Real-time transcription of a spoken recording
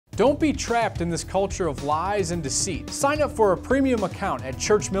Don't be trapped in this culture of lies and deceit. Sign up for a premium account at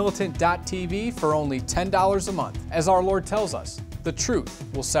churchmilitant.tv for only $10 a month. As our Lord tells us, the truth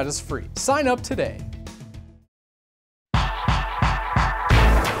will set us free. Sign up today.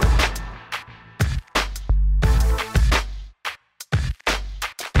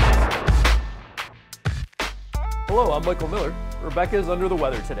 Hello, I'm Michael Miller. Rebecca is under the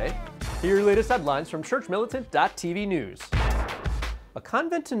weather today. Here are your latest headlines from churchmilitant.tv News. A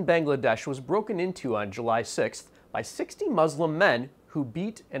convent in Bangladesh was broken into on July 6th by 60 Muslim men who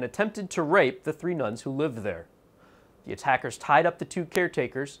beat and attempted to rape the 3 nuns who lived there. The attackers tied up the 2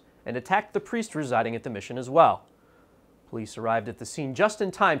 caretakers and attacked the priest residing at the mission as well. Police arrived at the scene just in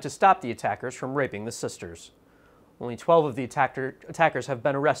time to stop the attackers from raping the sisters. Only 12 of the attackers have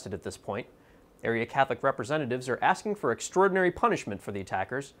been arrested at this point. Area Catholic representatives are asking for extraordinary punishment for the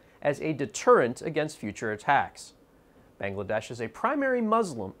attackers as a deterrent against future attacks. Bangladesh is a primarily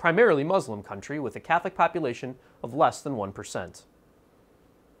Muslim country with a Catholic population of less than 1%.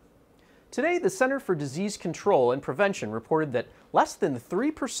 Today, the Center for Disease Control and Prevention reported that less than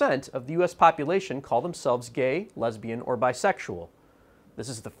 3% of the U.S. population call themselves gay, lesbian, or bisexual. This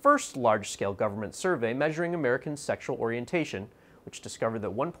is the first large-scale government survey measuring American sexual orientation, which discovered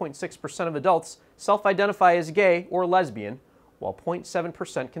that 1.6% of adults self-identify as gay or lesbian, while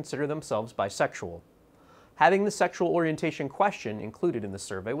 0.7% consider themselves bisexual. Having the sexual orientation question included in the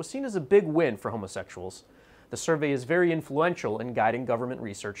survey was seen as a big win for homosexuals. The survey is very influential in guiding government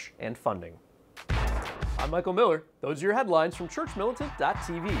research and funding. I'm Michael Miller. Those are your headlines from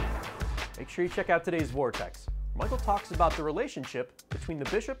churchmilitant.tv. Make sure you check out today's Vortex. Michael talks about the relationship between the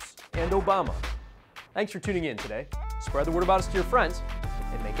bishops and Obama. Thanks for tuning in today. Spread the word about us to your friends,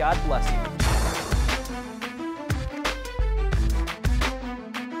 and may God bless you.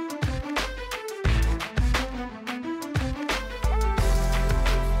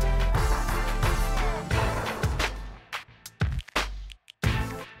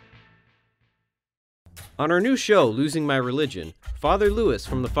 On our new show, Losing My Religion, Father Lewis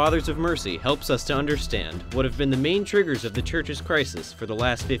from the Fathers of Mercy helps us to understand what have been the main triggers of the Church's crisis for the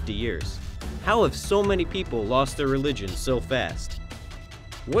last 50 years. How have so many people lost their religion so fast?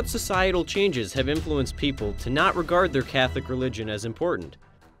 What societal changes have influenced people to not regard their Catholic religion as important?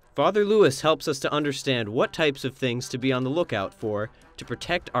 Father Lewis helps us to understand what types of things to be on the lookout for to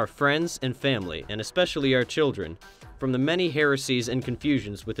protect our friends and family, and especially our children, from the many heresies and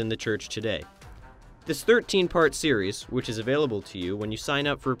confusions within the Church today. This 13-part series, which is available to you when you sign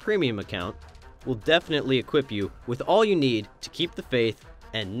up for a premium account, will definitely equip you with all you need to keep the faith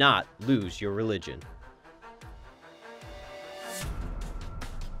and not lose your religion.